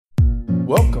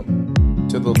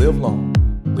to the Live Long,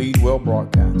 Lead Well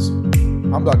broadcast.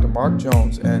 I'm Dr. Mark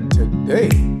Jones, and today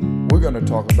we're going to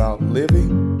talk about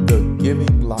living the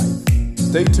giving life.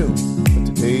 Stay tuned for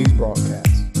today's broadcast.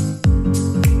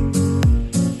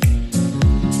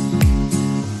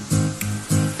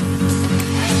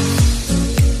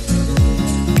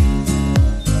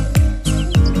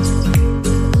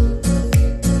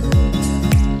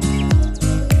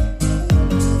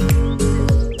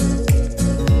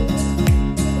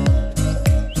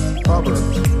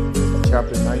 Proverbs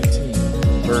chapter 19,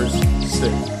 verse 6.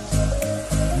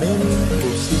 Many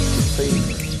will seek the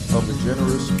favor of a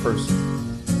generous person,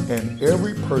 and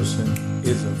every person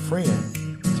is a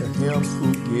friend to him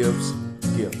who gives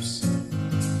gifts.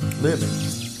 Living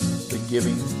the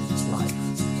giving life.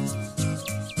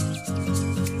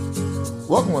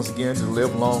 Welcome once again to the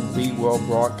Live Long, Lead Well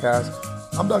broadcast.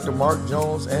 I'm Dr. Mark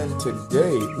Jones, and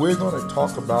today we're going to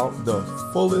talk about the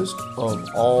fullest of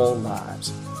all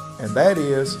lives. And that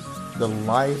is the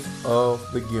life of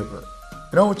the giver.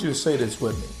 And I want you to say this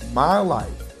with me. My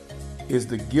life is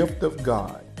the gift of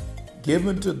God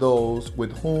given to those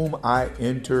with whom I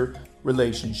enter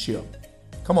relationship.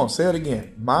 Come on, say it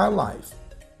again. My life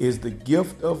is the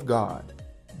gift of God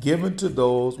given to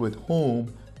those with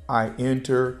whom I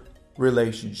enter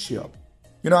relationship.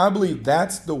 You know, I believe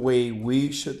that's the way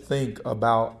we should think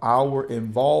about our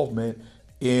involvement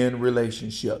in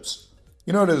relationships.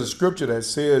 You know, there's a scripture that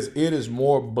says it is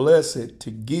more blessed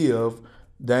to give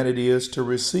than it is to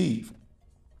receive.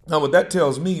 Now, what that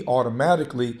tells me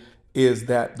automatically is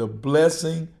that the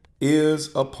blessing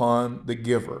is upon the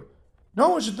giver. Now, I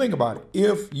want you to think about it.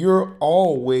 If you're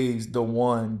always the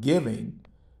one giving,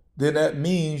 then that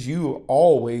means you're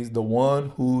always the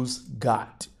one who's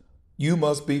got. You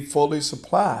must be fully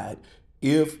supplied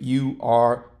if you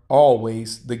are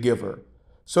always the giver.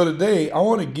 So today, I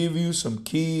want to give you some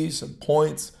keys, some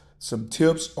points, some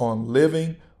tips on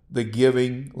living the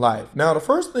giving life. Now, the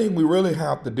first thing we really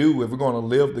have to do if we're going to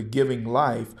live the giving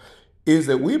life is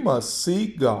that we must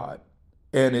seek God.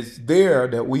 And it's there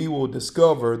that we will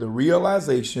discover the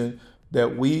realization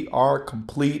that we are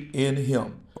complete in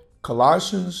Him.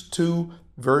 Colossians 2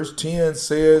 verse 10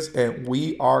 says, and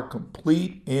we are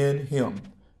complete in Him,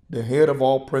 the head of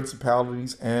all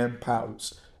principalities and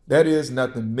powers. That is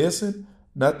nothing missing,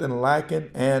 nothing lacking,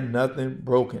 and nothing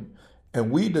broken.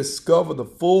 And we discover the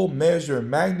full measure and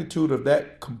magnitude of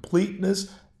that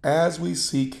completeness as we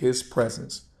seek His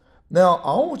presence. Now,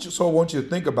 I want you to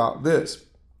think about this.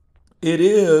 It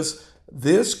is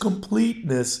this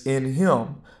completeness in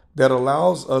Him that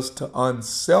allows us to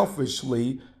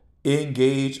unselfishly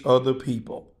engage other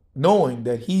people. Knowing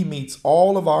that He meets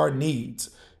all of our needs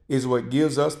is what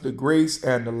gives us the grace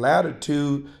and the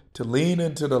latitude to lean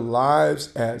into the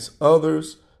lives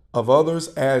of others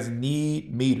as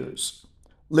need meters.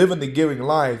 Living the giving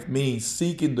life means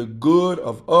seeking the good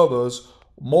of others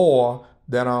more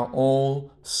than our own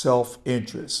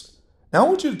self-interest. Now, I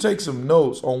want you to take some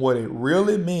notes on what it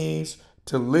really means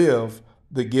to live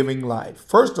the giving life.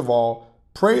 First of all,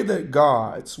 pray that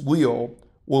God's will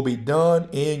be done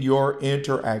in your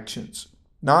interactions.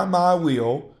 Not my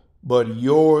will, but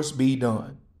yours be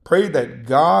done. Pray that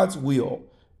God's will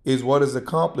is what is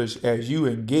accomplished as you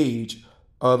engage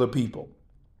other people.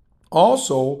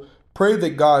 Also, pray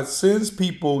that God sends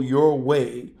people your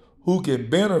way who can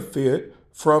benefit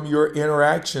from your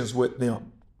interactions with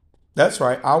them. That's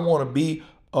right. I want to be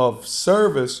of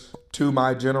service to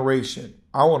my generation.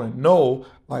 I want to know,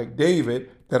 like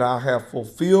David, that I have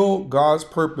fulfilled God's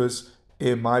purpose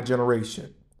in my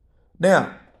generation.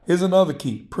 Now, here's another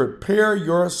key. Prepare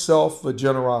yourself for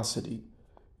generosity.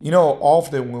 You know,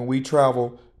 often when we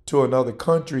travel to another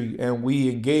country and we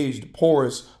engage the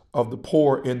poorest of the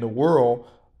poor in the world,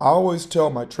 I always tell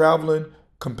my traveling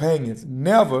companions,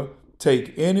 never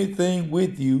take anything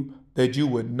with you that you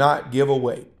would not give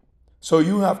away. So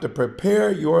you have to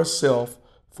prepare yourself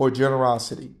for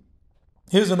generosity.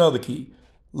 Here's another key.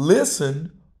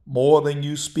 Listen more than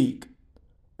you speak.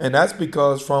 And that's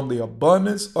because from the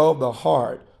abundance of the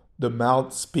heart, the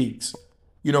mouth speaks.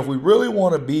 You know, if we really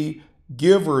want to be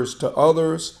givers to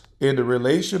others in the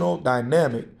relational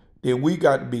dynamic, then we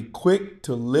got to be quick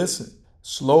to listen,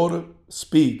 slow to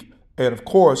speak, and of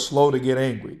course, slow to get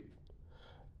angry.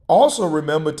 Also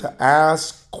remember to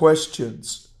ask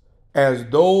questions as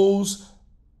those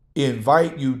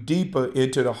invite you deeper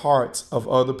into the hearts of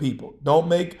other people. Don't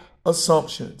make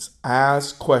assumptions,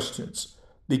 ask questions,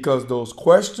 because those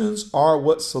questions are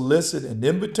what solicit an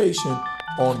invitation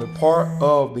on the part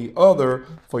of the other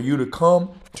for you to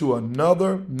come to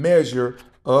another measure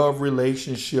of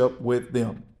relationship with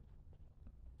them.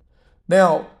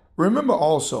 Now, remember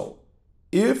also,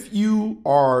 If you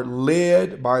are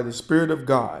led by the Spirit of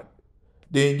God,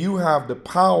 then you have the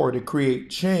power to create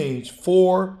change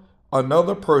for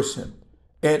another person.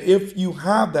 And if you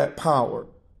have that power,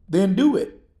 then do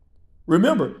it.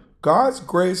 Remember, God's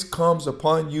grace comes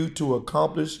upon you to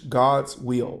accomplish God's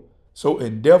will. So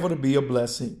endeavor to be a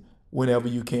blessing whenever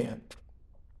you can.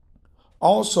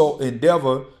 Also,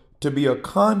 endeavor to be a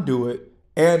conduit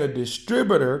and a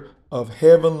distributor of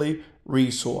heavenly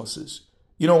resources.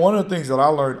 You know, one of the things that I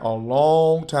learned a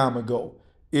long time ago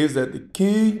is that the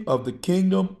king of the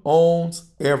kingdom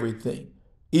owns everything,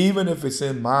 even if it's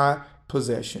in my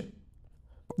possession.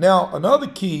 Now, another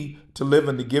key to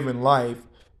living the giving life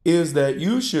is that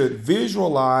you should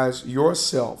visualize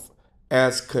yourself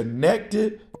as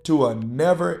connected to a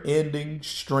never-ending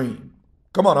stream.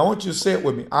 Come on, I want you to say it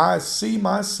with me. I see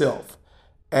myself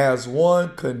as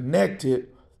one connected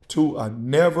to a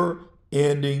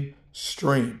never-ending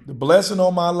stream. The blessing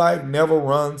on my life never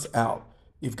runs out.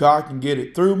 If God can get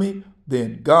it through me,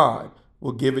 then God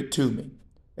will give it to me.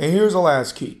 And here's the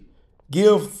last key.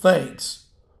 Give thanks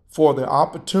for the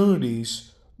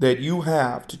opportunities that you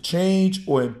have to change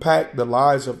or impact the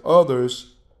lives of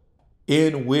others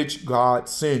in which God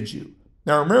sends you.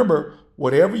 Now remember,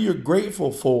 whatever you're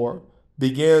grateful for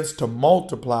begins to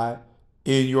multiply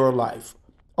in your life.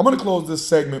 I'm going to close this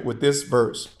segment with this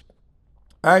verse.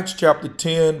 Acts chapter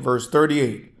 10, verse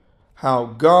 38. How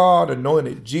God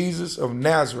anointed Jesus of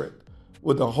Nazareth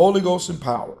with the Holy Ghost and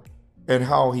power, and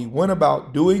how he went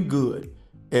about doing good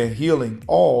and healing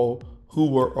all who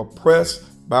were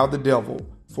oppressed by the devil,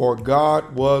 for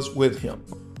God was with him.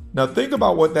 Now think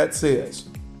about what that says.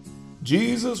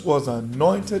 Jesus was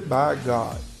anointed by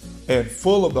God and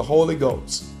full of the Holy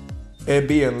Ghost, and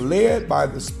being led by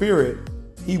the Spirit,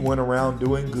 he went around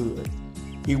doing good.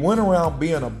 He went around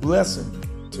being a blessing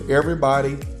to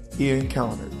everybody he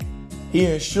encountered. He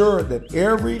ensured that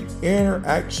every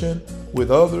interaction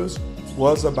with others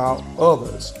was about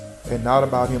others and not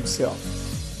about himself.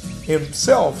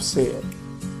 Himself said,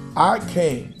 I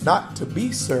came not to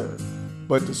be served,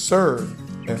 but to serve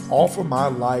and offer my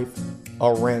life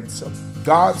a ransom.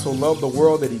 God so loved the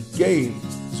world that he gave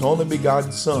his only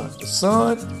begotten Son. The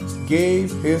Son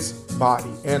gave his body,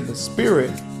 and the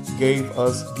Spirit gave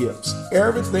us gifts.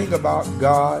 Everything about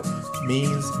God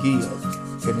means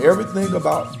give, and everything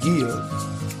about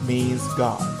give means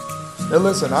God. Now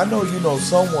listen, I know you know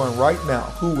someone right now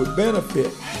who would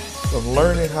benefit from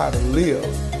learning how to live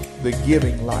the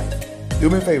giving life. Do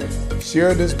me a favor,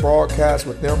 share this broadcast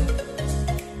with them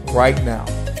right now.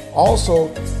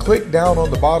 Also, click down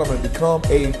on the bottom and become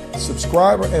a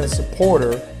subscriber and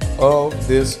supporter of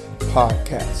this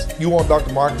podcast. You want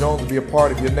Dr. Mark Jones to be a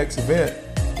part of your next event?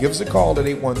 Give us a call at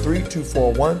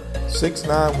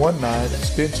 813-241-6919,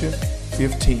 extension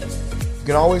 15. You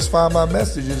can always find my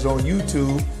messages on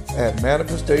YouTube at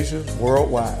Manifestations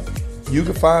Worldwide. You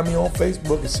can find me on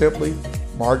Facebook as simply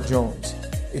Mark Jones.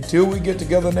 Until we get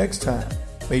together next time,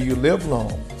 may you live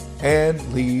long and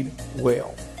lead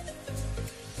well.